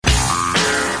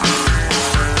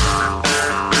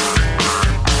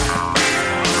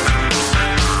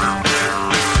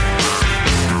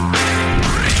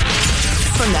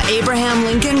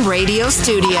radio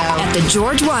studio at the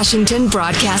George Washington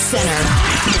Broadcast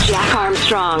Center. Jack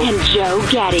Armstrong and Joe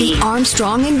Getty. The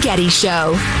Armstrong and Getty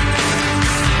Show.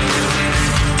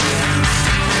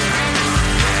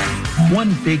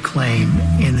 One big claim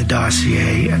in the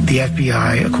dossier, the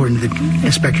FBI, according to the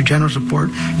Inspector General's report,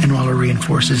 and Mueller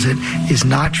reinforces it, is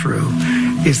not true,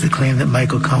 is the claim that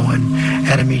Michael Cohen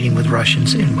had a meeting with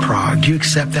Russians in Prague. Do you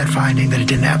accept that finding, that it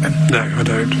didn't happen? No, I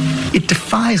don't. It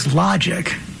defies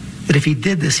logic that if he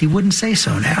did this, he wouldn't say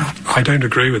so now. I don't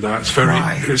agree with that.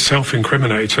 It's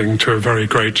self-incriminating to a very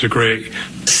great degree.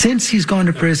 Since he's gone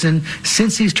to prison,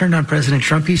 since he's turned on President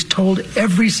Trump, he's told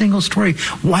every single story.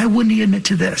 Why wouldn't he admit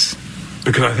to this?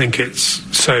 Because I think it's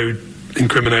so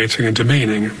incriminating and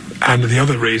demeaning. And the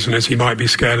other reason is he might be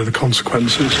scared of the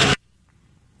consequences.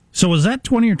 So was that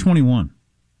 20 or 21?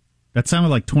 That sounded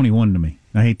like 21 to me.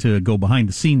 I hate to go behind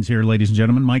the scenes here, ladies and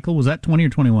gentlemen. Michael, was that 20 or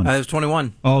 21? It was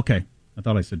 21. Oh, okay. I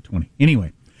thought I said 20.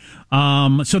 Anyway,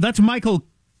 so that's Michael,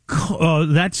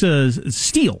 that's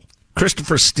Steele.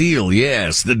 Christopher Steele,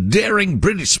 yes, the daring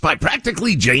British spy,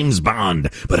 practically James Bond,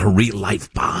 but a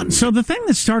real-life Bond. So the thing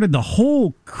that started the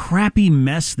whole crappy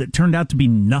mess that turned out to be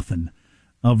nothing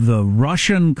of the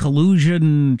Russian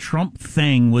collusion Trump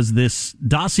thing was this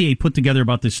dossier put together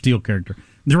about this Steele character.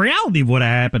 The reality of what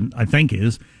happened, I think,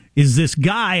 is this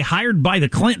guy hired by the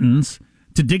Clintons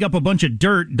to dig up a bunch of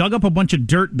dirt, dug up a bunch of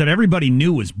dirt that everybody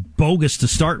knew was bogus to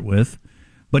start with,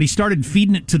 but he started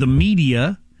feeding it to the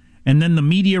media, and then the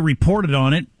media reported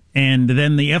on it, and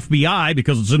then the FBI,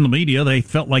 because it's in the media, they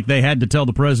felt like they had to tell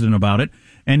the president about it,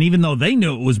 and even though they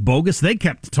knew it was bogus, they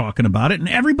kept talking about it, and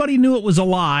everybody knew it was a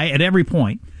lie at every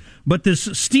point. But this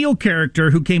Steele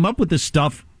character who came up with this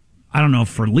stuff, I don't know,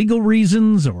 for legal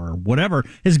reasons or whatever,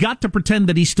 has got to pretend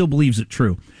that he still believes it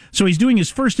true. So he's doing his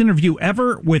first interview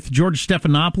ever with George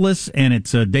Stephanopoulos, and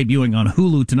it's debuting on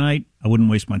Hulu tonight. I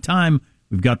wouldn't waste my time.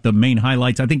 We've got the main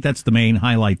highlights. I think that's the main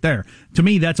highlight there. To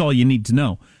me, that's all you need to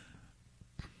know.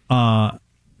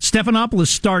 Stephanopoulos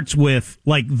starts with,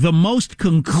 like, the most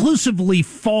conclusively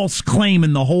false claim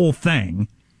in the whole thing.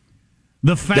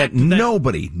 The fact that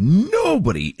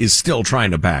nobody is still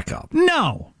trying to back up.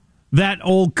 No. That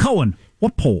old Cohen.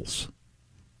 What polls?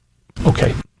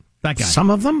 Okay. That guy. Some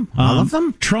of them? All of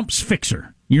them? Trump's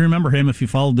fixer. You remember him if you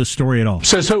followed this story at all.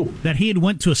 Says who? That he had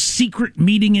went to a secret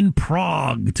meeting in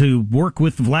Prague to work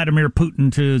with Vladimir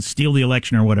Putin to steal the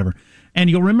election or whatever. And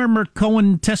you'll remember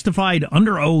Cohen testified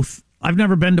under oath, I've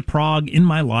never been to Prague in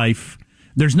my life.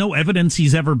 There's no evidence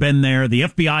he's ever been there. The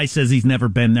FBI says he's never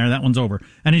been there. That one's over.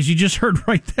 And as you just heard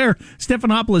right there,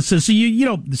 Stephanopoulos says,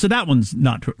 so so that one's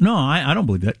not true. No, I don't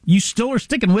believe that. You still are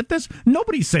sticking with this?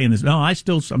 Nobody's saying this. No, I'm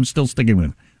still sticking with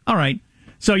it. All right.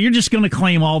 So you're just going to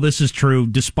claim all this is true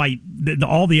despite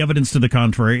all the evidence to the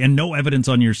contrary and no evidence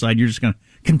on your side. You're just going to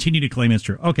continue to claim it's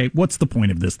true. Okay, what's the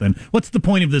point of this then? What's the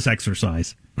point of this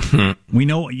exercise? We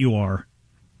know what you are.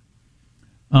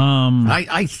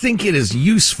 I think it is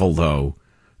useful, though,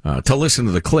 to listen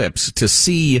to the clips to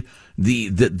see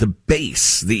the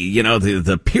base,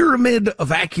 the pyramid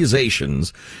of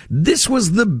accusations. This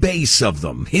was the base of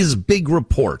them. His big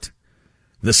report.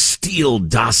 The Steele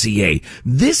dossier.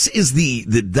 This is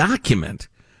the document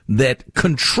that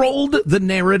controlled the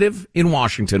narrative in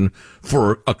Washington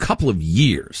for a couple of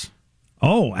years.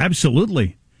 Oh,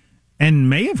 absolutely. And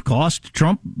may have cost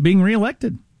Trump being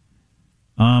reelected.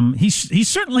 He's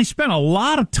certainly spent a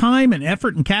lot of time and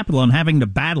effort and capital on having to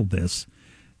battle this.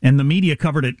 And the media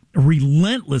covered it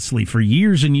relentlessly for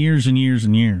years and years and years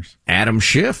and years. Adam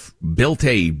Schiff built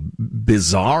a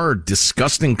bizarre,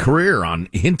 disgusting career on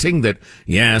hinting that,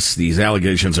 yes, these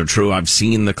allegations are true. I've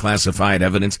seen the classified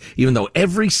evidence, even though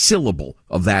every syllable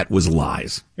of that was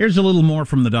lies. Here's a little more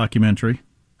from the documentary.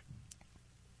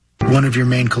 One of your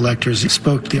main collectors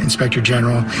spoke to the Inspector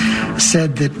General,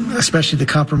 said that especially the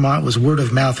compromise was word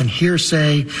of mouth and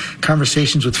hearsay,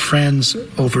 conversations with friends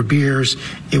over beers.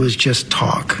 It was just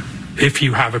talk. If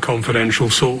you have a confidential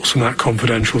source and that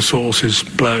confidential source is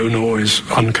blown or is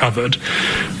uncovered,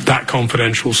 that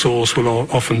confidential source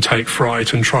will often take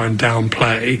fright and try and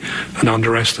downplay and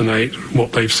underestimate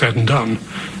what they've said and done.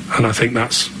 And I think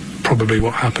that's probably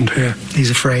what happened here. He's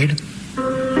afraid?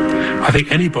 I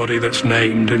think anybody that's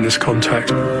named in this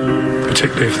context,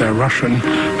 particularly if they're Russian,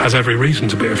 has every reason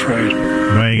to be afraid.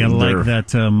 Right, you gotta like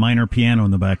that minor piano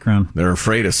in the background. They're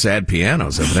afraid of sad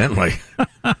pianos, evidently.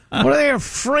 What are they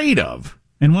afraid of?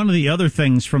 And one of the other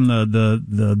things from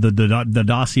the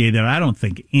dossier that I don't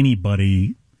think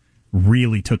anybody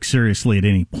really took seriously at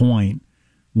any point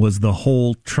was the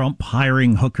whole Trump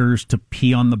hiring hookers to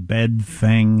pee on the bed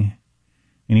thing.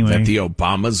 Anyway, that the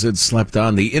Obamas had slept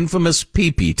on, the infamous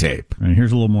pee-pee tape. All right,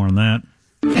 here's a little more on that.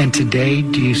 And today,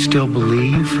 do you still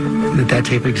believe that that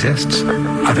tape exists?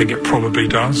 I think it probably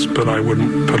does, but I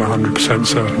wouldn't put 100%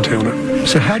 certainty on it.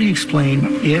 So how do you explain,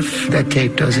 if that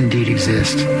tape does indeed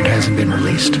exist, it hasn't been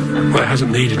released? Well, it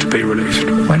hasn't needed to be released.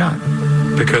 Why not?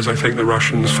 Because I think the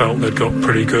Russians felt they'd got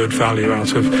pretty good value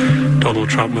out of Donald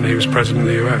Trump when he was president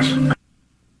of the U.S.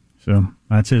 So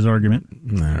that's his argument.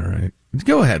 All right.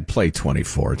 Go ahead, play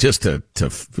 24. Just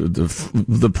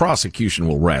the prosecution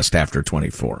will rest after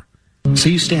 24. So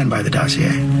you stand by the dossier?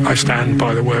 I stand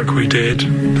by the work we did,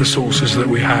 the sources that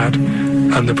we had,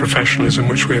 and the professionalism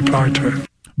which we applied to it.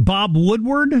 Bob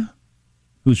Woodward,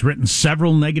 who's written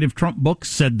several negative Trump books,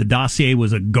 said the dossier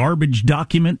was a garbage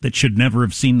document that should never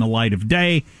have seen the light of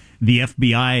day. The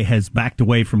FBI has backed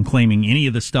away from claiming any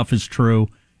of the stuff is true.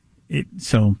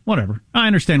 So, whatever. I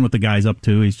understand what the guy's up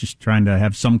to. He's just trying to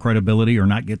have some credibility or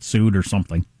not get sued or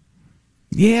something.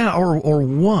 Yeah, or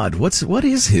what? What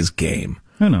is his game?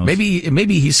 Who knows?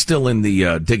 Maybe he's still in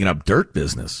the digging up dirt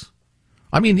business.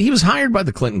 I mean, he was hired by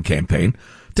the Clinton campaign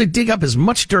to dig up as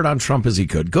much dirt on Trump as he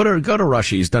could. Go to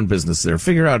Russia. He's done business there.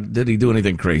 Figure out, did he do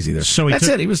anything crazy there? That's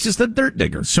it. He was just a dirt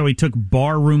digger. So he took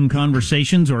barroom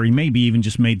conversations, or he maybe even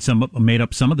just made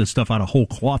up some of this stuff out of whole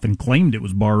cloth and claimed it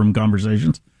was barroom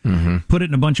conversations. Mm-hmm. Put it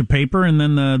in a bunch of paper, and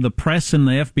then the press and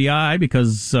the FBI,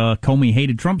 because Comey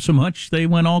hated Trump so much, they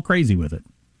went all crazy with it.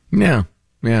 Yeah.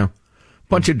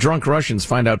 Bunch of drunk Russians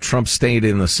find out Trump stayed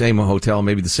in the same hotel,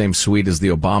 maybe the same suite as the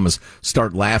Obamas,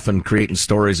 start laughing, creating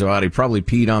stories about he probably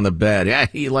peed on the bed. Yeah,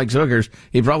 he likes hookers.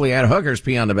 He probably had hookers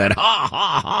pee on the bed. Ha,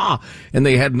 ha, ha. And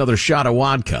they had another shot of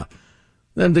vodka.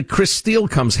 Then the Chris Steele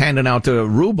comes handing out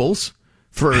rubles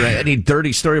for any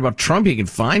dirty story about Trump he can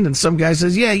find. And some guy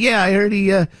says, yeah, I heard he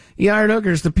hired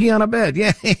hookers to pee on a bed.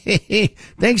 Yeah,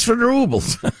 thanks for the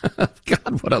rubles.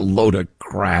 God, what a load of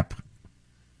crap.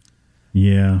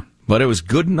 Yeah. But it was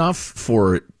good enough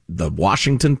for the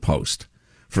Washington Post,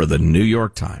 for the New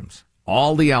York Times,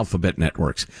 all the alphabet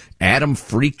networks, Adam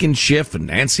freaking Schiff and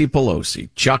Nancy Pelosi,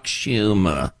 Chuck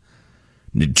Schumer,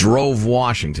 drove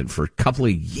Washington for a couple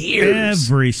of years.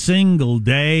 Every single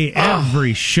day,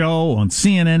 every show on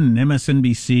CNN and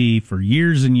MSNBC for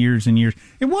years and years and years.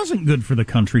 It wasn't good for the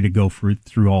country to go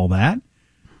through all that.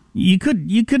 You could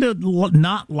have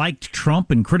not liked Trump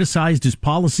and criticized his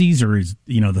policies or his,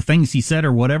 the things he said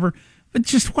or whatever. But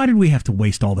just why did we have to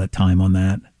waste all that time on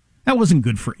that? That wasn't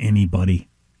good for anybody.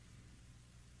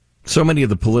 So many of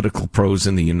the political pros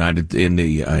in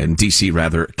D.C.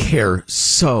 rather care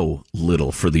so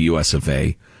little for the U.S. of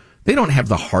A. They don't have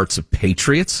the hearts of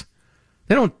patriots.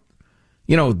 They don't,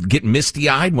 get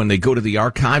misty-eyed when they go to the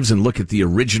archives and look at the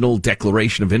original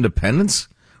Declaration of Independence.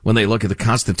 When they look at the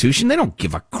Constitution, they don't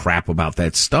give a crap about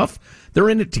that stuff. They're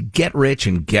in it to get rich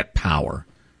and get power.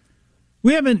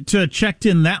 We haven't checked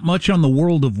in that much on the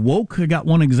world of woke. I got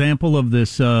one example of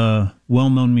this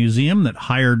well-known museum that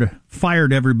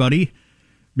fired everybody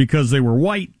because they were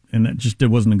white, and it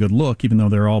wasn't a good look, even though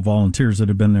they're all volunteers that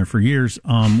have been there for years.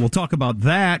 We'll talk about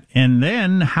that, and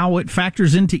then how it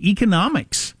factors into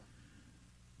economics,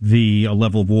 the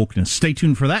level of wokeness. Stay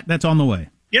tuned for that. That's on the way.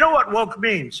 You know what woke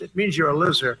means? It means you're a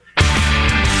loser.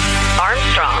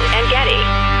 Armstrong and Getty.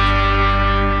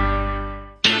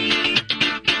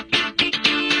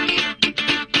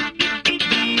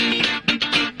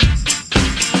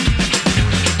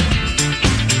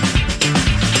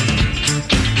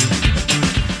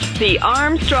 The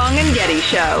Armstrong and Getty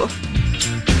Show.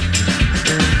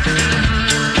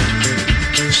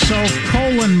 So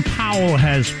Colin Powell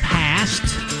has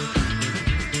passed.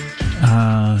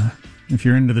 If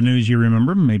you're into the news, you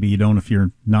remember him. Maybe you don't if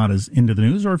you're not as into the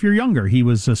news, or if you're younger. He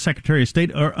was Secretary of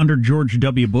State under George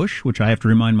W. Bush, which I have to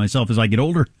remind myself as I get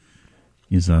older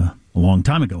is a long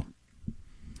time ago.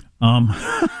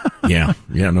 Yeah,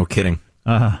 no kidding.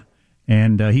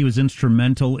 And he was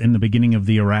instrumental in the beginning of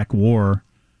the Iraq War.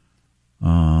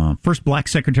 First black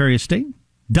Secretary of State.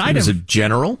 He was a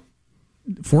general?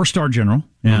 4-star general.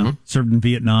 Yeah. Mm-hmm. Served in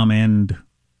Vietnam and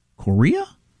Korea?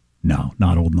 No,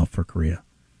 not old enough for Korea.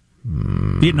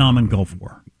 Vietnam and Gulf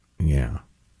War. Yeah.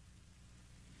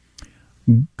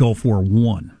 Gulf War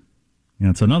I.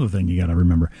 That's another thing you got to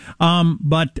remember.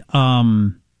 But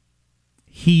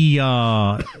he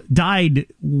died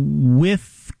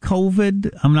with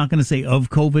COVID. I'm not going to say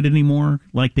of COVID anymore,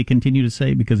 like they continue to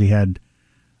say, because he had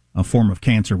a form of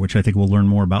cancer, which I think we'll learn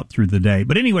more about through the day.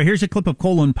 But anyway, here's a clip of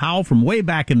Colin Powell from way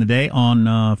back in the day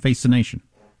on Face the Nation.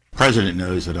 The president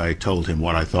knows that I told him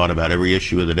what I thought about every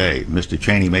issue of the day. Mr.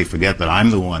 Cheney may forget that I'm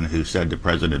the one who said to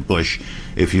President Bush,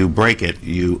 if you break it,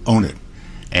 you own it.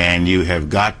 And you have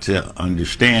got to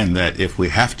understand that if we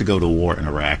have to go to war in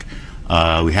Iraq,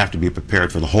 we have to be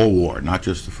prepared for the whole war, not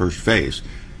just the first phase.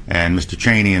 And Mr.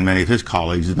 Cheney and many of his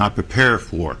colleagues did not prepare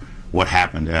for what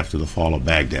happened after the fall of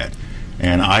Baghdad.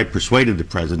 And I persuaded the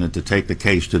president to take the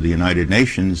case to the United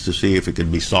Nations to see if it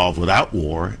could be solved without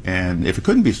war. And if it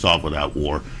couldn't be solved without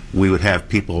war, we would have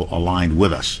people aligned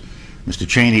with us. Mr.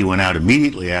 Cheney went out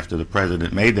immediately after the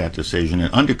president made that decision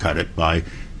and undercut it by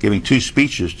giving 2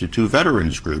 speeches to 2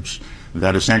 veterans groups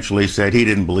that essentially said he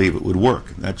didn't believe it would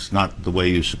work. That's not the way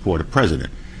you support a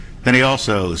president. Then he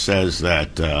also says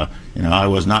that, I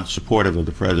was not supportive of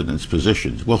the president's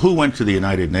positions. Well, who went to the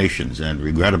United Nations? And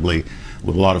regrettably,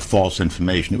 with a lot of false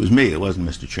information, it was me. It wasn't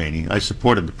Mr. Cheney. I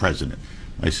supported the president.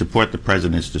 I support the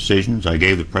president's decisions. I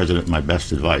gave the president my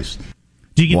best advice.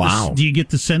 Do you get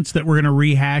the sense that we're going to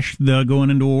rehash the going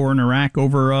into war in Iraq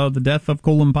over the death of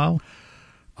Colin Powell?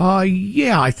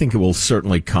 Yeah, I think it will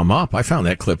certainly come up. I found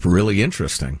that clip really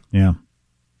interesting. Yeah.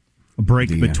 A break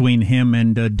between him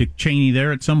and Dick Cheney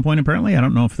there at some point, apparently. I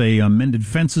don't know if they mended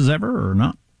fences ever or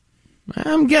not.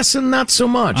 I'm guessing not so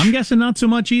much. I'm guessing not so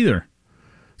much either.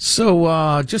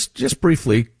 So, just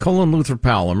briefly, Colin Luther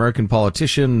Powell, American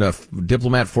politician,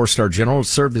 diplomat, 4-star general,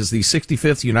 served as the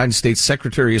 65th United States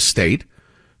Secretary of State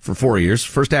for 4 years,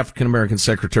 first African-American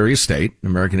Secretary of State in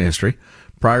American history.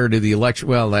 Prior to the election,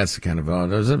 well, that's kind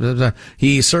of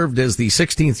he served as the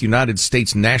 16th United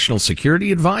States National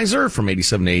Security Advisor from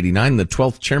 87 to 89, the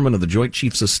 12th Chairman of the Joint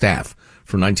Chiefs of Staff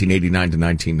from 1989 to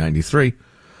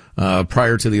 1993.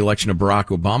 Prior to the election of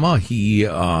Barack Obama, he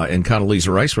and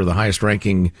Condoleezza Rice were the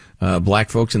highest-ranking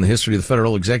black folks in the history of the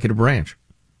federal executive branch.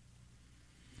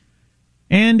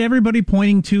 And everybody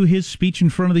pointing to his speech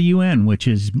in front of the UN, which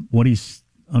is what he's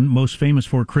most famous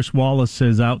for. Chris Wallace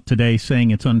is out today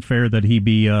saying it's unfair that he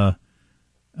be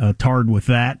tarred with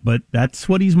that, but that's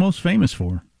what he's most famous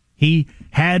for. He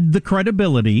had the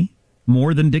credibility,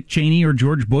 more than Dick Cheney or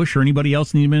George Bush or anybody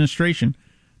else in the administration,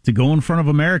 to go in front of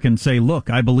America and say, look,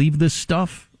 I believe this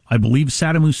stuff. I believe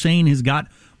Saddam Hussein has got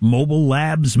mobile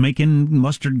labs making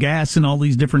mustard gas and all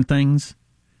these different things.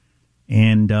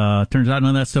 And turns out none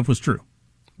of that stuff was true.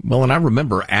 Well, and I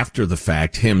remember after the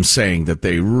fact him saying that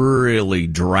they really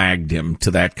dragged him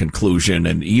to that conclusion,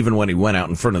 and even when he went out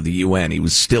in front of the UN, he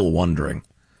was still wondering.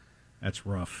 That's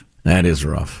rough. That is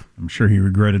rough. I'm sure he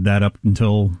regretted that up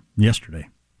until yesterday.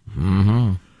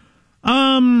 Mm-hmm.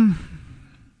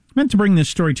 Meant to bring this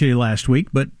story to you last week,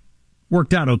 but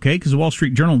worked out okay because the Wall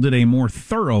Street Journal did a more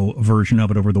thorough version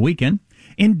of it over the weekend.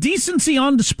 Indecency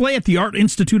on display at the Art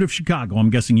Institute of Chicago.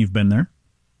 I'm guessing you've been there.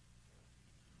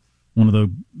 One of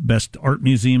the best art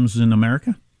museums in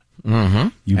America.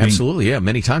 Mm-hmm. Absolutely, yeah.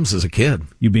 Many times as a kid.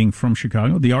 You being from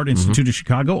Chicago. The Art Institute of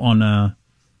Chicago on,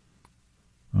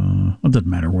 it doesn't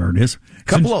matter where it is. A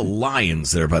couple of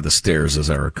lions there by the stairs, as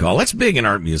I recall. That's big in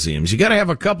art museums. You got to have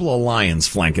a couple of lions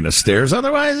flanking the stairs.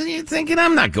 Otherwise, you're thinking,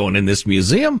 I'm not going in this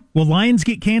museum. Will lions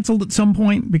get canceled at some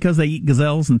point because they eat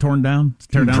gazelles and tear down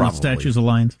the statues of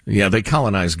lions? Yeah, they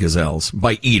colonize gazelles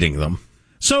by eating them.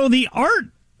 So the Art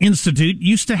Institute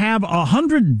used to have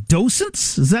 100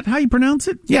 docents. Is that how you pronounce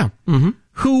it? Yeah. Mm-hmm.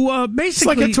 Who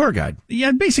basically, it's like a tour guide.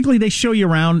 Yeah, basically they show you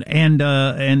around and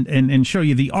show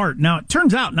you the art. Now it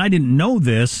turns out, and I didn't know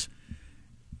this,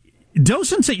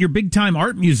 docents at your big time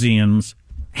art museums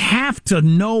have to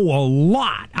know a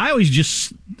lot. I always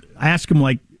just ask them,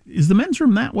 like, is the men's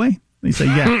room that way? They say,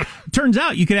 yeah. Turns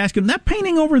out you could ask them, that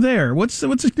painting over there, what's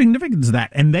the significance of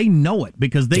that? And they know it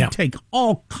because they take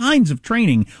all kinds of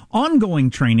training,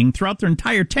 ongoing training throughout their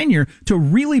entire tenure to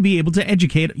really be able to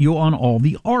educate you on all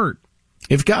the art.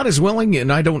 If God is willing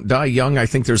and I don't die young, I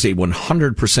think there's a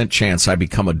 100% chance I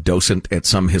become a docent at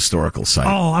some historical site.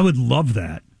 Oh, I would love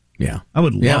that. Yeah. I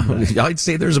would love that. I'd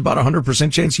say there's about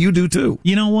 100% chance you do too.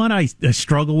 You know what I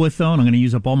struggle with, though, and I'm going to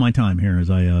use up all my time here as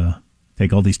I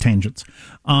take all these tangents.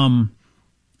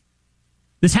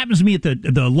 This happens to me at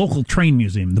the local train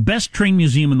museum. The best train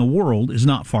museum in the world is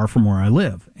not far from where I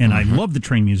live. And I love the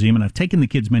train museum, and I've taken the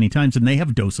kids many times, and they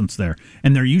have docents there.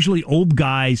 And they're usually old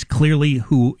guys, clearly,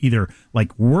 who either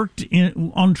like worked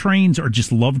on trains or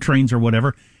just love trains or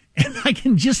whatever.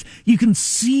 And you can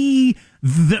see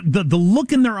the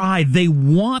look in their eye. They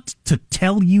want to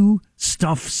tell you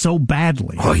stuff so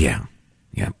badly. Oh, yeah.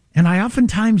 Yeah. And I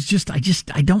oftentimes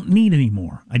I don't need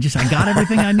anymore. I got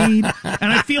everything I need.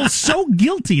 And I feel so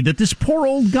guilty that this poor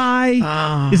old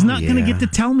guy is not going to get to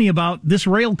tell me about this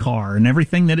rail car and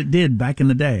everything that it did back in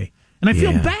the day. And I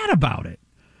feel bad about it.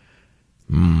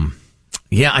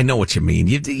 Yeah, I know what you mean.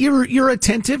 You're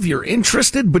attentive, you're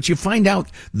interested, but you find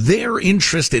out their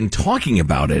interest in talking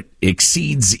about it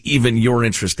exceeds even your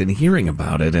interest in hearing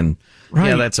about it. And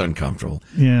yeah, that's uncomfortable.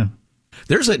 Yeah.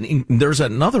 There's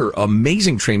another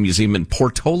amazing train museum in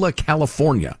Portola,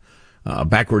 California,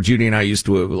 back where Judy and I used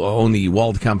to own the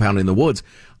walled compound in the woods.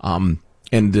 Her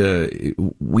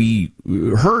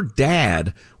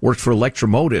dad worked for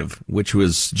Electromotive, which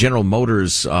was General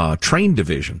Motors' train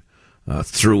division,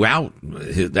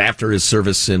 after his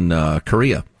service in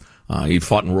Korea. He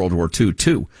fought in World War II,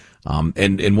 too.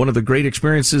 And one of the great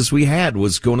experiences we had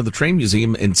was going to the train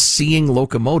museum and seeing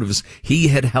locomotives he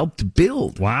had helped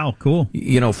build. Wow, cool.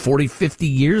 40, 50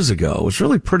 years ago. It was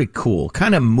really pretty cool,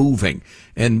 kind of moving.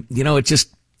 And, it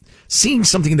just, seeing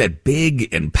something that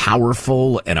big and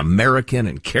powerful and American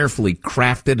and carefully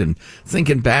crafted, and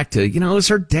thinking back to, it was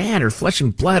her dad, her flesh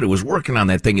and blood, who was working on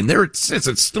that thing, and there it sits,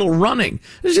 it's still running.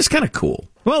 It's just kind of cool.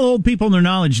 Well, old people and their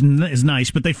knowledge is nice,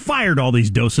 but they fired all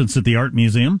these docents at the art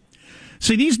museum.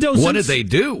 See, these docents... What did they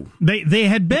do? They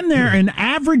had been there an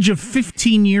average of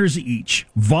 15 years each.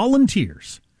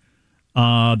 Volunteers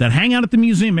that hang out at the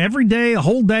museum every day, a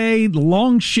whole day,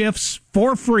 long shifts,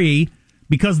 for free,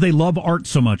 because they love art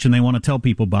so much and they want to tell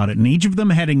people about it. And each of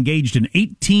them had engaged in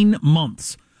 18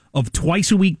 months of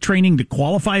twice-a-week training to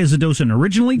qualify as a docent.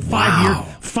 Originally,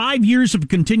 5 years of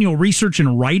continual research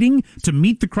and writing to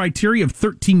meet the criteria of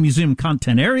 13 museum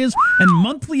content areas, and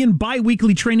monthly and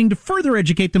bi-weekly training to further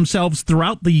educate themselves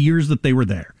throughout the years that they were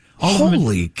there.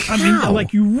 Holy cow. I mean,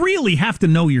 you really have to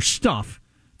know your stuff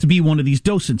to be one of these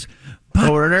docents. But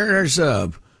there's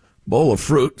a bowl of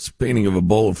fruit. It's a painting of a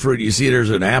bowl of fruit. You see there's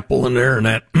an apple in there, and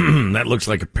that that looks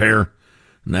like a pear.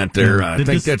 And that there, I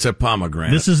think that's a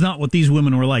pomegranate. This is not what these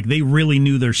women were like. They really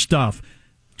knew their stuff.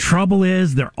 Trouble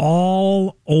is, they're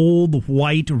all old,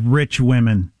 white, rich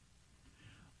women.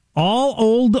 All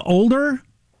older,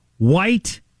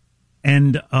 white,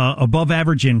 and above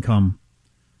average income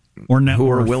or net who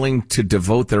worth. Are willing to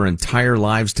devote their entire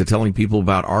lives to telling people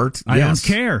about art? I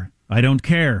don't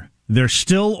care. They're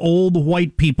still old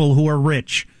white people who are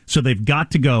rich, so they've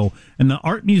got to go. And the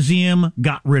art museum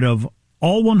got rid of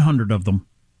all 100 of them.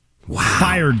 Wow.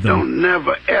 Fired them. Don't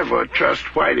never, ever trust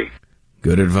Whitey.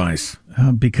 Good advice.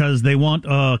 Because they want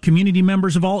community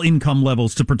members of all income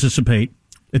levels to participate,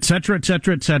 et cetera, et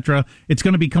cetera, et cetera. It's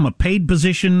going to become a paid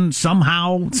position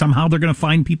somehow. Somehow they're going to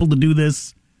find people to do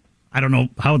this. I don't know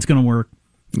how it's going to work.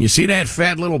 You see that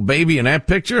fat little baby in that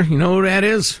picture? You know who that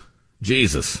is?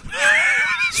 Jesus.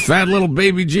 It's fat little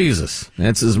baby Jesus.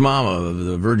 That's his mama,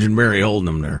 the Virgin Mary, holding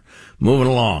him there. Moving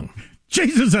along.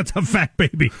 Jesus, that's a fat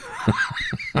baby.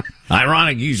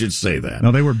 Ironic you should say that.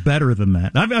 No, they were better than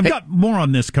that. I've got more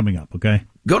on this coming up, okay?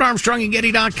 Go to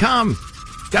ArmstrongandGetty.com.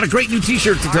 Got a great new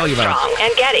T-shirt to tell you about. Armstrong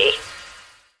and Getty.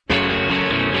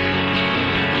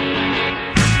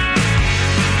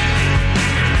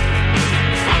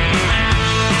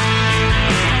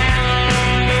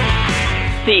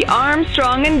 The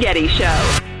Armstrong and Getty Show.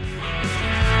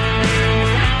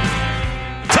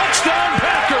 Touchdown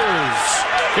Packers!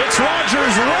 It's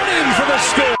Rodgers running for the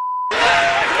score.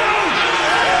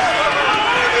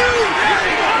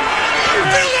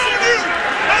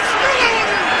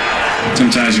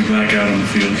 Sometimes you black out on the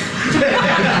field.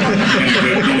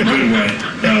 In a good way.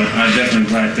 I definitely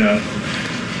blacked out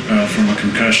from a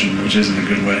concussion, which isn't a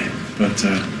good way. But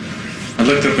I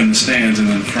looked up in the stands, and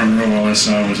in the front row, all I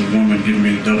saw was a woman giving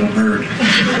me the double bird.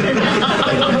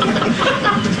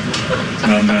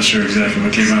 I'm not sure exactly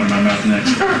what came out of my mouth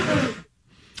next.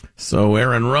 So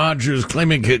Aaron Rodgers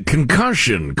claiming a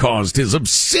concussion caused his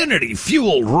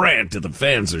obscenity-fueled rant to the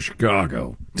fans of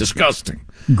Chicago. Disgusting.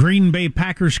 Green Bay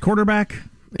Packers quarterback?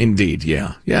 Indeed,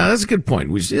 yeah. Yeah, that's a good point.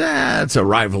 It's a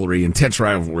rivalry, intense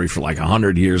rivalry for like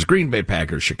 100 years. Green Bay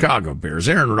Packers, Chicago Bears.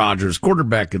 Aaron Rodgers,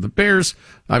 quarterback of the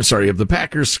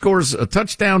Packers, scores a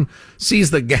touchdown,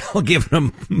 sees the gal giving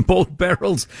him both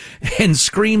barrels, and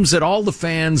screams at all the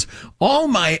fans, all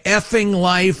my effing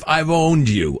life I've owned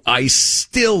you. I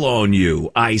still own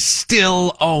you. I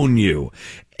still own you.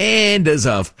 And as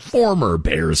a former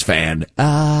Bears fan,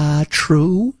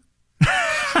 true.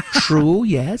 True,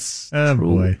 yes. Oh,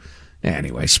 true. boy.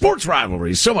 Anyway, sports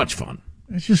rivalries, so much fun.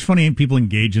 It's just funny when people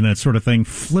engage in that sort of thing,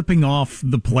 flipping off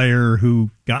the player who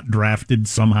got drafted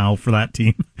somehow for that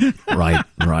team. Right.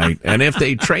 And if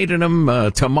they traded him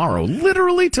tomorrow,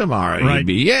 literally tomorrow, right.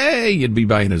 You'd be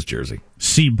buying his jersey.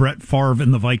 See Brett Favre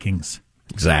and the Vikings.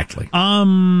 Exactly.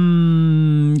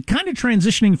 Kind of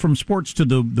transitioning from sports to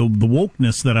the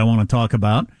wokeness that I want to talk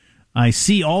about. I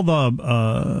see all the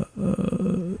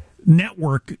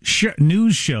network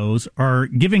news shows are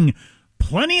giving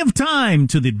plenty of time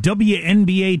to the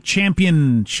WNBA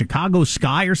champion Chicago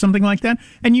Sky or something like that.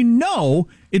 And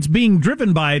it's being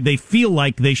driven by they feel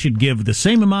like they should give the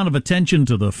same amount of attention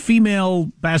to the female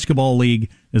basketball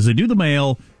league as they do the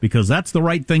male, because that's the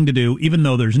right thing to do, even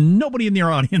though there's nobody in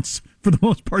their audience, for the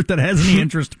most part, that has any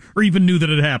interest or even knew that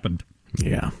it happened.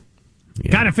 Yeah.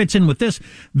 Kind of fits in with this.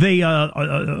 They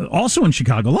also in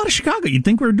Chicago, a lot of Chicago. You'd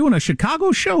think we were doing a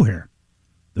Chicago show here.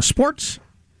 The sports.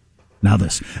 Now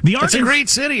this. It's a great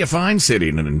city, a fine city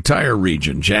in an entire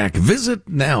region, Jack. Visit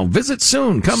now. Visit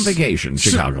soon. Come vacation,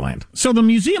 Chicagoland. So the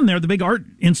museum there, the big Art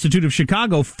Institute of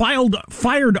Chicago,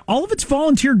 fired all of its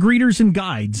volunteer greeters and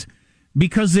guides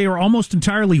because they are almost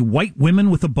entirely white women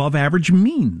with above average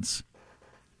means.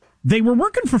 They were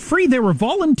working for free. They were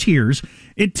volunteers.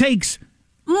 It takes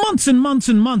months and months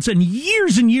and months and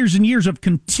years and years and years of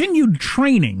continued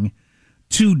training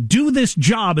to do this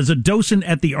job as a docent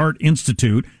at the Art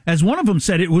Institute. As one of them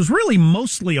said, it was really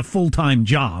mostly a full-time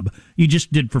job you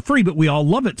just did for free, but we all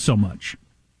love it so much.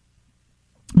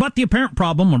 But the apparent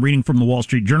problem, I'm reading from the Wall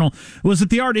Street Journal, was that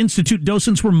the Art Institute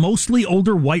docents were mostly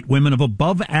older white women of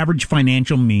above-average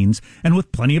financial means and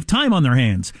with plenty of time on their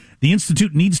hands. The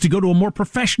Institute needs to go to a more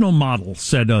professional model,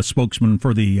 said a spokesman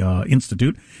for the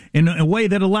Institute, in a way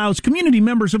that allows community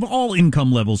members of all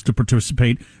income levels to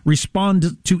participate,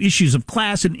 respond to issues of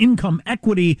class and income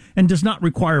equity, and does not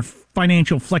require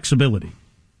financial flexibility.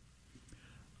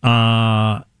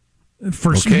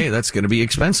 That's going to be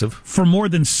expensive. For more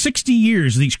than 60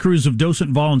 years, these crews of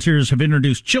docent volunteers have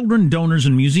introduced children, donors,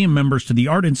 and museum members to the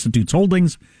Art Institute's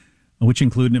holdings, which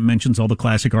include, and it mentions all the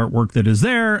classic artwork that is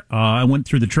there. I went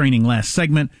through the training last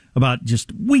segment about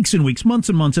just weeks and weeks, months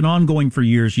and months, and ongoing for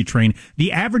years you train.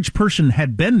 The average person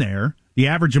had been there, the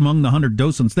average among the 100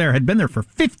 docents there, had been there for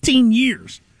 15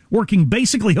 years, working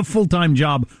basically a full-time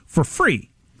job for free.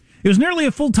 It was nearly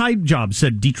a full-time job,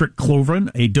 said Dietrich Klovren,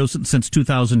 a docent since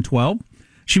 2012.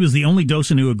 She was the only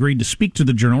docent who agreed to speak to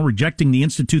the Journal, rejecting the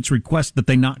Institute's request that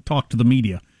they not talk to the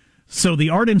media. So the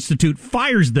Art Institute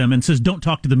fires them and says, don't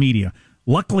talk to the media.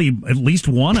 Luckily, at least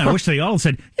one, I wish they all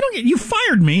said, you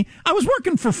fired me. I was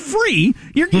working for free.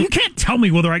 You can't tell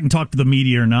me whether I can talk to the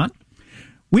media or not.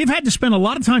 We've had to spend a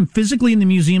lot of time physically in the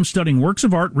museum studying works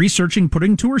of art, researching,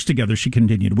 putting tours together, she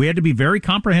continued. We had to be very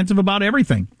comprehensive about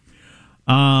everything.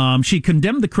 She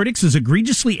condemned the critics as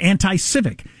egregiously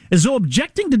anti-civic, as though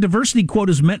objecting to diversity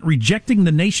quotas meant rejecting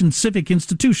the nation's civic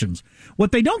institutions.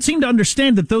 What they don't seem to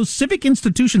understand that those civic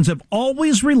institutions have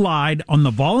always relied on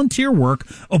the volunteer work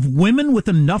of women with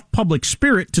enough public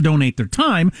spirit to donate their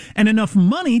time and enough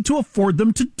money to afford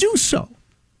them to do so.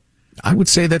 I would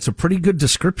say that's a pretty good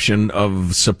description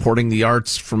of supporting the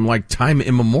arts from time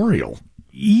immemorial.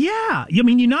 Yeah. I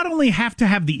mean, you not only have to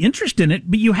have the interest in it,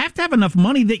 but you have to have enough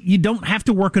money that you don't have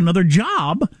to work another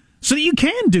job so that you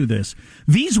can do this.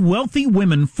 These wealthy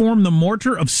women form the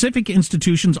mortar of civic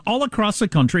institutions all across the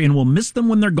country and will miss them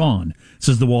when they're gone,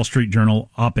 says the Wall Street Journal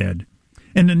op-ed.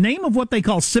 In the name of what they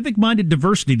call civic-minded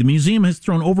diversity, the museum has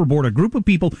thrown overboard a group of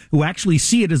people who actually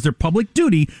see it as their public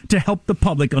duty to help the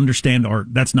public understand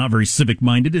art. That's not very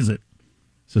civic-minded, is it?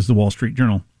 Says the Wall Street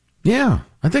Journal. Yeah,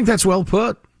 I think that's well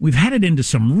put. We've headed into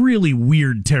some really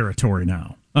weird territory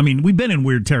now. I mean, we've been in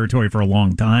weird territory for a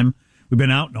long time. We've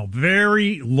been out in a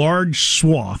very large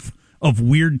swath of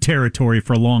weird territory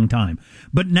for a long time.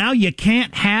 But now you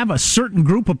can't have a certain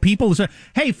group of people who say,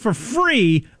 hey, for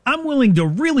free, I'm willing to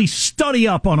really study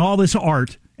up on all this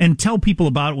art and tell people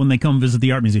about it when they come visit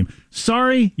the art museum.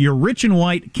 Sorry, you're rich and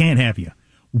white, can't have you.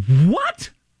 What?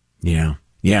 Yeah.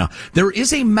 There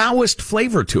is a Maoist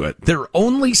flavor to it. Their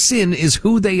only sin is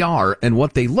who they are and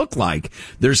what they look like.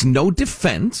 There's no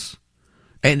defense.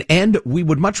 And we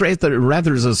would much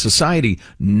rather as a society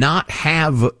not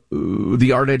have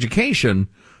the art education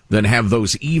than have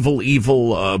those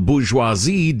evil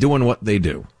bourgeoisie doing what they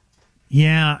do.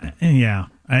 Yeah.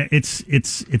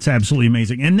 It's absolutely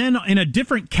amazing. And then in a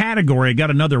different category, I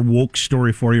got another woke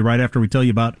story for you right after we tell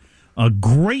you about a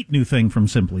great new thing from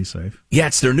Simply Safe. Yeah,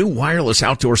 it's their new wireless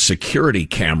outdoor security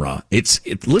camera.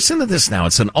 Listen to this now.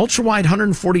 It's an ultra-wide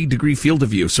 140-degree field of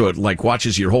view, so it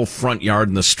watches your whole front yard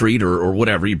in the street or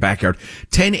whatever, your backyard.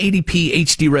 1080p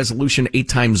HD resolution,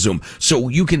 8x zoom. So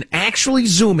you can actually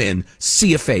zoom in,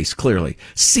 see a face clearly,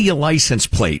 see a license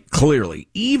plate clearly,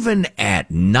 even at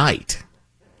night.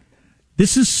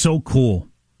 This is so cool.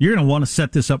 You're going to want to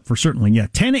set this up for certainly. Yeah,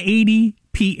 1080p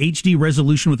HD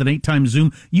resolution with an 8x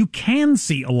zoom. You can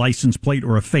see a license plate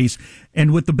or a face.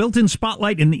 And with the built-in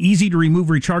spotlight and the easy-to-remove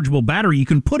rechargeable battery, you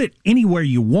can put it anywhere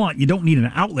you want. You don't need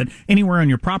an outlet anywhere on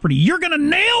your property. You're going to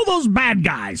nail those bad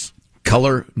guys.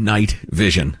 Color night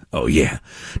vision. Oh, yeah.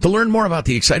 To learn more about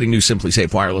the exciting new Simply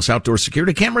Safe wireless outdoor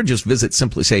security camera, just visit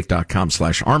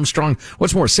simplysafe.com/Armstrong.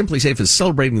 What's more, Simply Safe is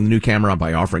celebrating the new camera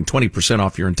by offering 20%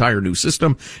 off your entire new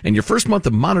system. And your first month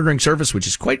of monitoring service, which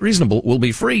is quite reasonable, will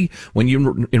be free when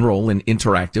you enroll in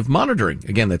interactive monitoring.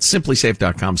 Again, that's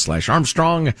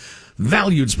simplysafe.com/Armstrong.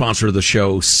 Valued sponsor of the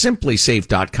show,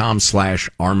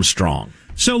 simplysafe.com/Armstrong.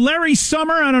 So Larry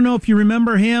Summer, I don't know if you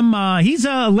remember him. He's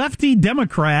a lefty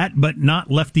Democrat, but not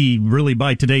lefty really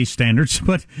by today's standards.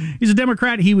 But he's a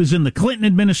Democrat. He was in the Clinton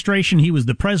administration. He was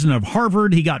the president of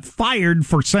Harvard. He got fired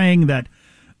for saying that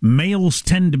males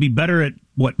tend to be better at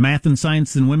math and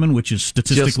science than women, which is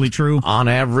statistically true. On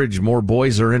average, more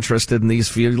boys are interested in these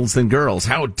fields than girls.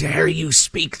 How dare you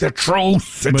speak the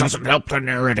truth? It doesn't help the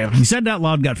narrative. He said that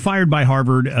loud, got fired by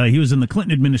Harvard. He was in the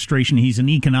Clinton administration. He's an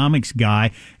economics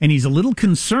guy, and he's a little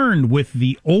concerned with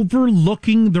the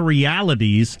overlooking the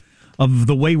realities of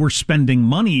the way we're spending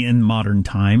money in modern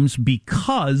times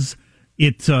because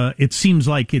it seems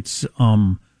like it's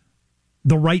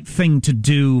the right thing to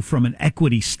do from an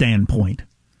equity standpoint.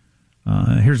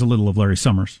 Here's a little of Larry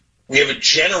Summers. We have a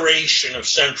generation of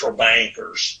central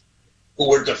bankers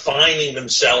who are defining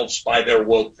themselves by their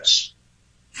wokeness.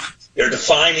 They're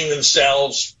defining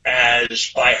themselves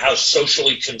as by how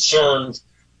socially concerned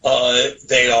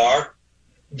they are.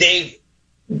 They've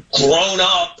grown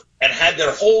up and had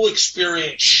their whole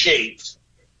experience shaped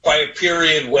by a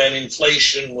period when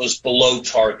inflation was below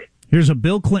target. Here's a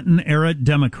Bill Clinton-era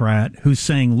Democrat who's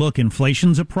saying, look,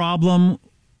 inflation's a problem.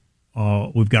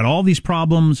 We've got all these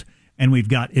problems, and we've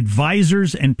got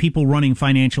advisors and people running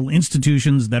financial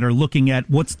institutions that are looking at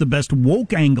what's the best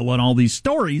woke angle on all these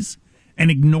stories and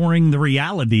ignoring the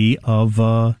reality of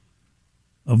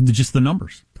just the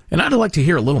numbers. And I'd like to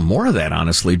hear a little more of that,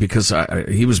 honestly, because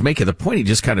he was making the point, he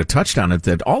just kind of touched on it,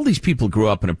 that all these people grew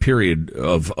up in a period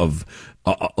of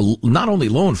not only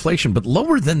low inflation, but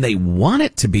lower than they want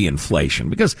it to be inflation,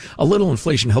 because a little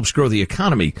inflation helps grow the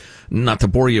economy. Not to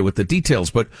bore you with the details,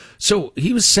 but so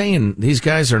he was saying these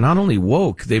guys are not only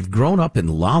woke, they've grown up in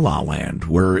la-la land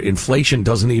where inflation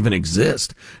doesn't even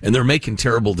exist, and they're making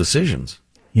terrible decisions.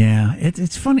 Yeah,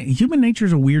 it's funny. Human nature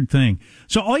is a weird thing.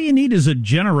 So all you need is a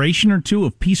generation or two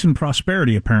of peace and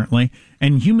prosperity, apparently,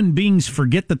 and human beings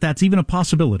forget that that's even a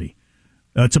possibility.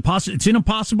 It's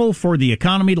impossible for the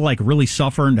economy to really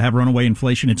suffer and to have runaway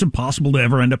inflation. It's impossible to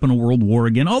ever end up in a world war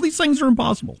again. All these things are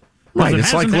impossible. Right,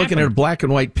 it's like looking at a black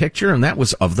and white picture, and that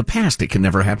was of the past. It can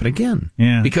never happen again.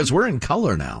 Yeah, because we're in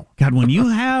color now. God, when you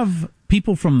have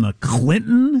people from the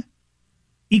Clinton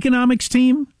economics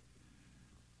team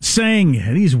saying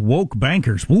these woke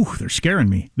bankers, they're scaring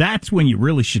me. That's when you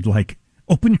really should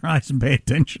open your eyes and pay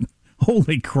attention.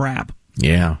 Holy crap.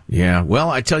 Yeah.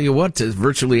 Well, I tell you what,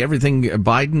 virtually everything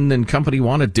Biden and company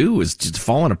want to do is just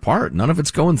falling apart. None of it's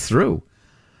going through.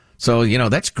 So,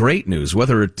 that's great news.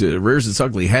 Whether it rears its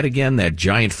ugly head again, that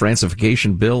giant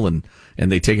Francification bill, and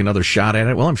they take another shot at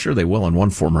it, well, I'm sure they will in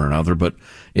one form or another. But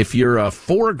if you're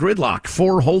for gridlock,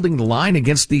 for holding the line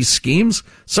against these schemes,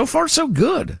 so far so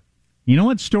good. You know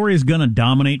what story is going to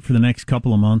dominate for the next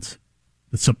couple of months?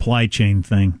 The supply chain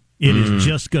thing. It is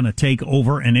just going to take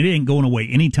over, and it ain't going away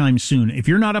anytime soon. If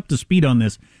you're not up to speed on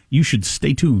this, you should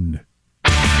stay tuned.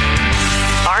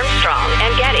 Armstrong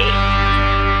and Getty.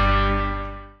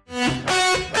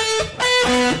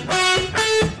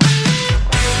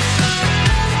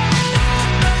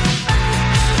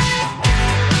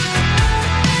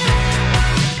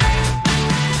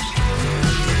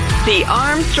 The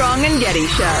Armstrong and Getty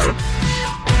Show.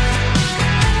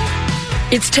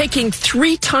 It's taking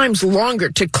 3 times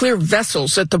longer to clear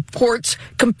vessels at the ports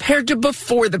compared to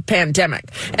before the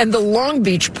pandemic. And the Long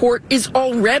Beach port is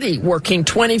already working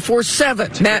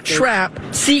 24/7. Matt Schrapp,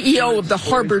 CEO of the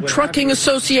Harbor Trucking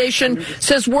Association,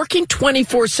 says working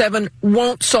 24/7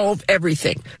 won't solve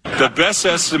everything. The best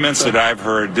estimates that I've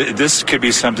heard, this could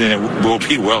be something that will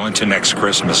be well into next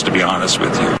Christmas, to be honest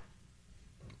with you.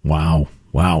 Wow,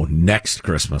 next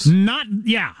Christmas.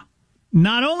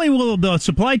 Not only will the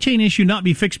supply chain issue not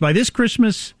be fixed by this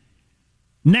Christmas,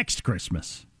 next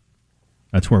Christmas.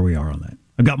 That's where we are on that.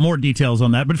 I've got more details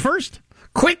on that, but first...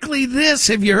 Quickly this,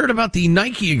 have you heard about the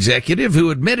Nike executive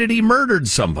who admitted he murdered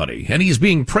somebody? And he's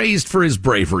being praised for his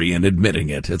bravery in admitting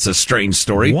it. It's a strange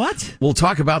story. What? We'll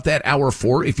talk about that Hour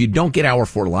 4. If you don't get Hour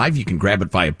 4 live, you can grab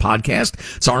it via podcast.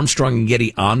 It's Armstrong and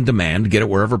Getty on demand. Get it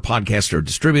wherever podcasts are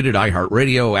distributed,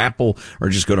 iHeartRadio, Apple, or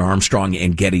just go to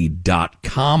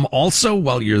armstrongandgetty.com. Also,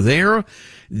 while you're there,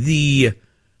 the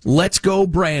Let's Go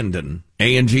Brandon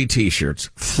A&G t-shirts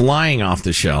flying off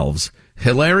the shelves.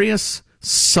 Hilarious.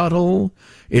 Subtle.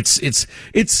 It's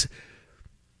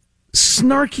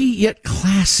snarky yet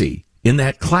classy in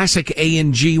that classic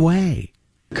A&G way.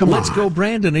 Let's go,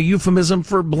 Brandon, a euphemism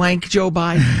for blank Joe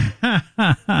Biden.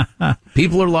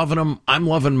 People are loving them. I'm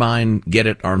loving mine. Get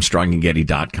it,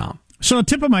 armstrongandgetty.com. So a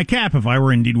tip of my cap, if I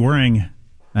were indeed wearing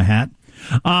a hat,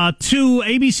 to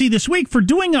ABC This Week for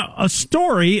doing a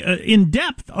story in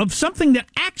depth of something that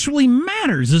actually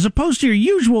matters as opposed to your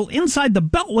usual inside the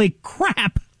beltway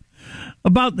crap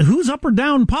about who's up or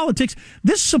down politics.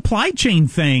 This supply chain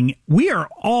thing, we are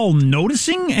all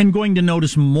noticing and going to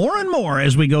notice more and more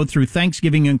as we go through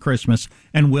Thanksgiving and Christmas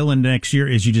and will into next year,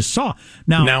 as you just saw.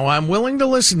 Now, I'm willing to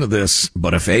listen to this,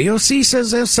 but if AOC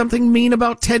says there's something mean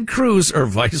about Ted Cruz or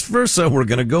vice versa, we're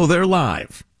going to go there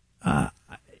live.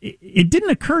 It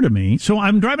didn't occur to me. So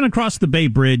I'm driving across the Bay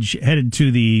Bridge, headed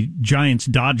to the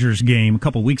Giants-Dodgers game a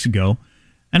couple weeks ago,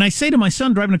 and I say to my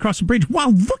son driving across the bridge, wow,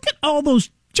 look at all those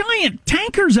giant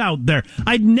tankers out there.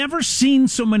 I'd never seen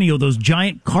so many of those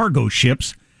giant cargo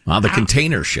ships. The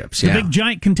container ships, yeah. The big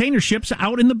giant container ships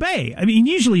out in the bay. I mean,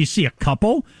 usually you see a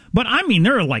couple, but I mean,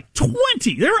 there are like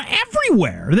 20. They're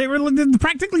everywhere. They were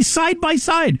practically side by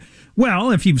side.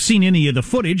 Well, if you've seen any of the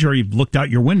footage or you've looked out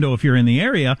your window if you're in the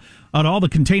area, on all the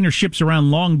container ships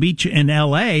around Long Beach and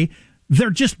L.A., they're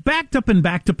just backed up and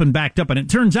backed up and backed up. And it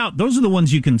turns out those are the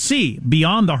ones you can see.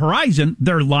 Beyond the horizon,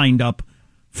 they're lined up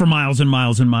for miles and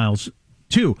miles and miles,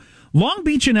 too. Long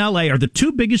Beach and L.A. are the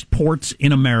two biggest ports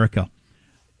in America.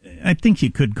 I think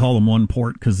you could call them one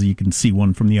port because you can see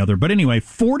one from the other. But anyway,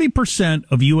 40%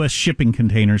 of U.S. shipping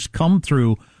containers come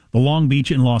through the Long Beach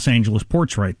and Los Angeles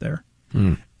ports right there.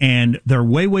 And they're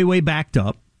way, way, way backed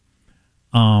up.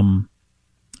 And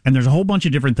there's a whole bunch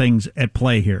of different things at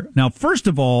play here. Now, first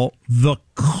of all, the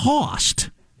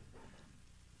cost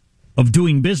of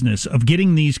doing business, of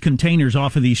getting these containers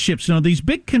off of these ships. Now, these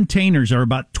big containers are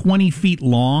about 20 feet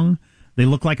long. They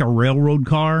look like a railroad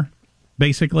car,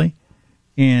 basically.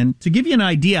 And to give you an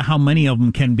idea how many of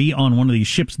them can be on one of these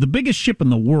ships, the biggest ship in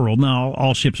the world, now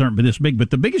all ships aren't this big, but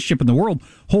the biggest ship in the world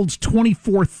holds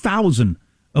 24,000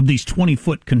 of these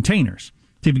 20-foot containers.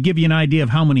 To give you an idea of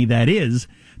how many that is,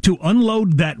 to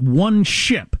unload that one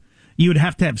ship, you would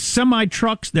have to have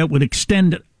semi-trucks that would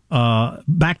extend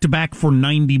back-to-back for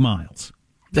 90 miles.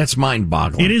 That's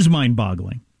mind-boggling. It is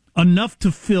mind-boggling. Enough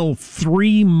to fill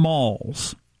 3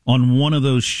 malls on one of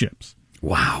those ships.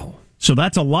 Wow. So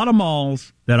that's a lot of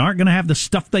malls that aren't going to have the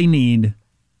stuff they need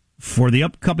for the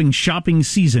upcoming shopping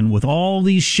season with all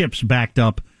these ships backed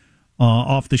up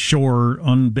off the shore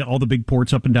on all the big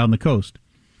ports up and down the coast.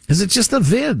 Is it just the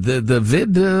vid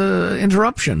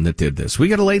interruption that did this? We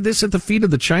got to lay this at the feet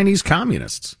of the Chinese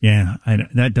communists. Yeah,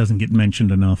 that doesn't get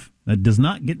mentioned enough. That does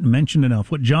not get mentioned enough.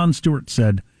 What Jon Stewart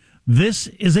said, this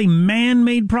is a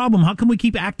man-made problem. How can we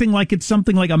keep acting like it's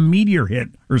something like a meteor hit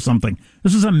or something?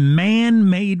 This is a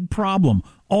man-made problem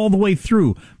all the way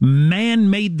through. Man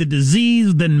made the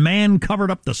disease, then man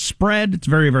covered up the spread. It's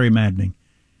very, very maddening.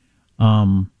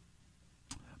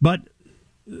 But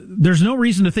there's no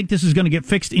reason to think this is going to get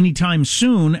fixed anytime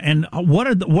soon. And what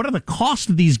are the costs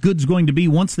of these goods going to be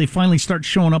once they finally start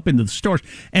showing up into the stores?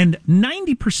 And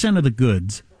 90% of the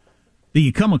goods that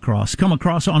you come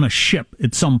across on a ship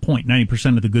at some point,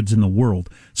 90% of the goods in the world.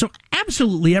 So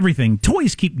absolutely everything.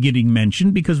 Toys keep getting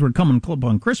mentioned because we're coming up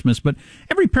on Christmas, but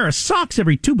every pair of socks,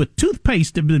 every tube of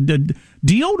toothpaste,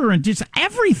 deodorant, just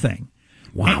everything.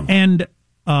 Wow. And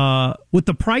with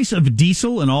the price of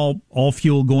diesel and all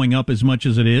fuel going up as much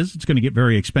as it is, it's going to get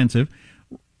very expensive.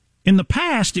 In the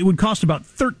past, it would cost about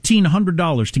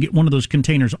 $1,300 to get one of those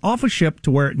containers off a ship to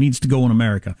where it needs to go in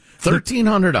America.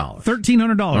 $1,300.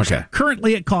 $1,300. Okay.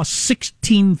 Currently, it costs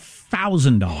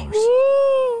 $16,000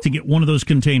 to get one of those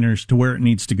containers to where it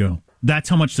needs to go. That's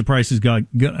how much the price is going.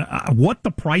 What the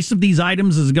price of these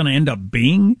items is going to end up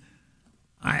being,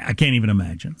 I can't even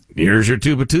imagine. Here's your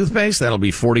tube of toothpaste. That'll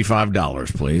be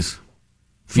 $45, please.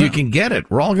 If you can get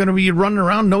it. We're all going to be running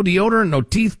around, no deodorant, no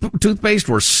toothpaste.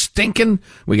 We're stinking.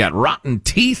 We got rotten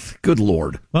teeth. Good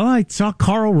Lord. Well, I saw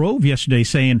Karl Rove yesterday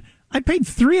saying, I paid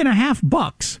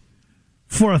 $3.50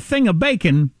 for a thing of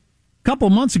bacon a couple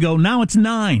months ago. Now it's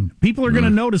 $9. People are going to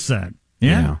notice that.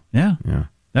 Yeah.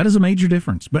 That is a major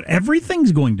difference. But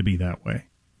everything's going to be that way.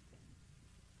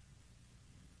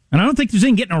 And I don't think there's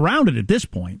any getting around it at this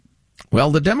point.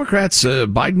 Well, the Democrats,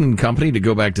 Biden and company, to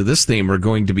go back to this theme, are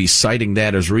going to be citing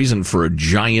that as reason for a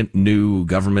giant new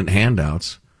government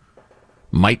handouts.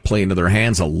 Might play into their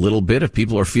hands a little bit. If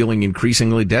people are feeling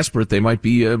increasingly desperate, they might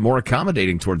be more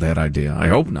accommodating toward that idea. I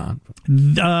hope not.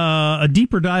 A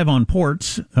deeper dive on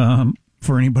ports,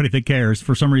 for anybody that cares.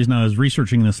 For some reason, I was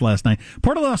researching this last night.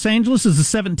 Port of Los Angeles is the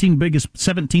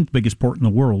 17th biggest port in the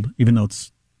world, even though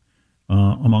it's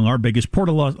among our biggest.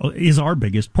 Is our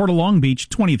biggest. Port of Long Beach,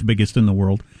 20th biggest in the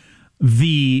world.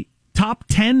 The top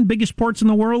 10 biggest ports in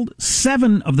the world,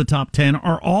 7 of the top 10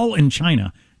 are all in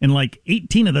China, and like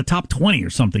 18 of the top 20 or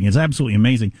something. It's absolutely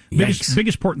amazing.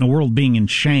 Biggest port in the world being in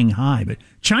Shanghai, but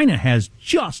China has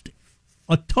just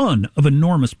a ton of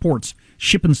enormous ports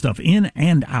shipping stuff in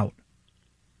and out.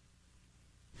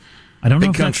 I don't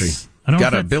know if country.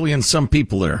 Got a billion some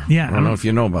people there. Yeah, I don't know if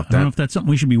you know about that. I don't know if that's something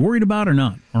we should be worried about or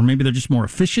not. Or maybe they're just more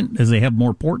efficient as they have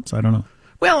more ports. I don't know.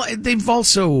 Well, they've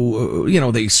also,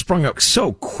 they sprung up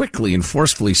so quickly and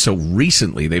forcefully so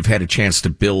recently. They've had a chance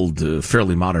to build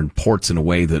fairly modern ports in a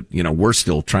way that, we're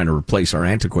still trying to replace our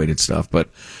antiquated stuff. But,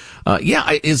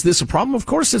 is this a problem? Of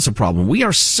course it's a problem. We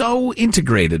are so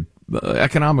integrated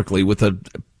economically with a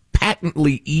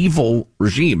patently evil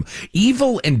regime,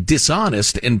 evil and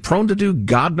dishonest and prone to do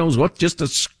God knows what just to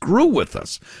screw with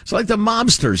us. It's like the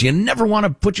mobsters. You never want to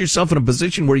put yourself in a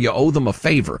position where you owe them a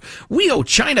favor. We owe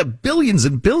China billions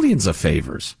and billions of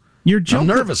favors. I'm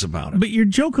nervous about it. But your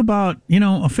joke about, a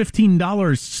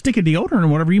 $15 stick of deodorant or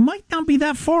whatever, you might not be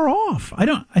that far off.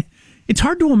 It's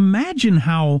hard to imagine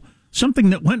how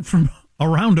something that went from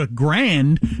around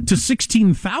 $1,000 to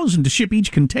 $16,000 to ship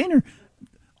each container,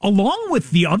 along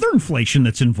with the other inflation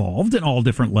that's involved at all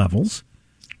different levels.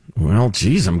 Well,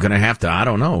 geez, I'm going to have to, I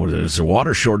don't know. There's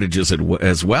water shortages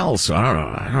as well, so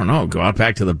I don't know. Go out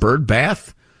back to the bird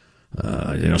bath,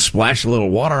 splash a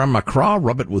little water on my craw,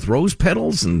 rub it with rose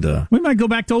petals, and... we might go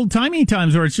back to old-timey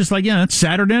times where it's just like, it's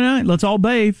Saturday night, let's all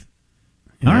bathe.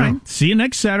 All right, see you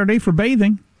next Saturday for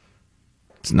bathing.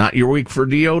 It's not your week for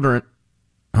deodorant.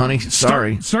 Honey,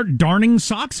 sorry. Start darning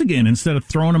socks again instead of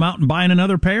throwing them out and buying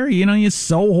another pair. You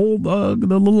sew the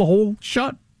little hole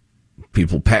shut.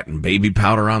 People patting baby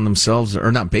powder on themselves, or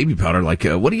not baby powder. Like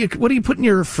what do you put in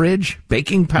your fridge?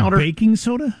 Baking powder, baking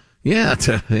soda. Yeah,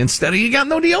 instead of you got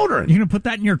no deodorant. You're gonna put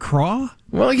that in your craw?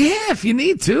 Well, yeah, if you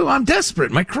need to. I'm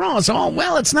desperate. My craw's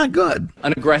it's not good.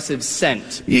 An aggressive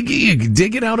scent. You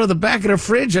dig it out of the back of the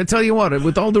fridge. I tell you what,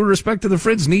 with all due respect to the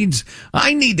fridge,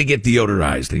 I need to get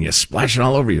deodorized, and you splash it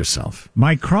all over yourself.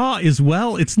 My craw is,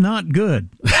 it's not good.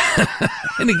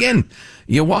 And again,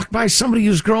 you walk by somebody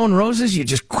who's growing roses, you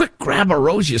just quick grab a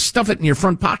rose, you stuff it in your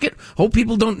front pocket, hope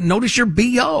people don't notice your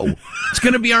B.O. It's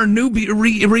going to be our new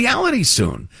reality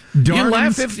soon. You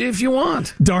laugh if you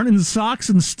want. Darning socks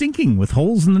and stinking with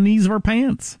holes in the knees of our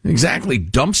pants. Exactly.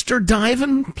 Dumpster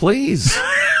diving, please.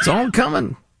 It's all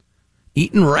coming.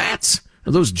 Eating rats.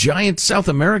 Or those giant South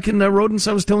American rodents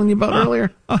I was telling you about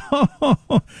earlier.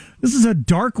 This is a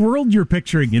dark world you're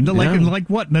picturing into like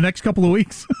what, in the next couple of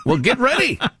weeks? Well, get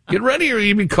ready. Get ready or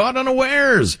you'll be caught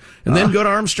unawares. And then go to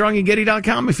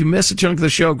ArmstrongandGetty.com. If you miss a chunk of the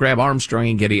show, grab Armstrong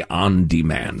and Getty on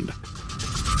demand.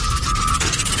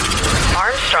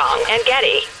 Armstrong and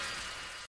Getty.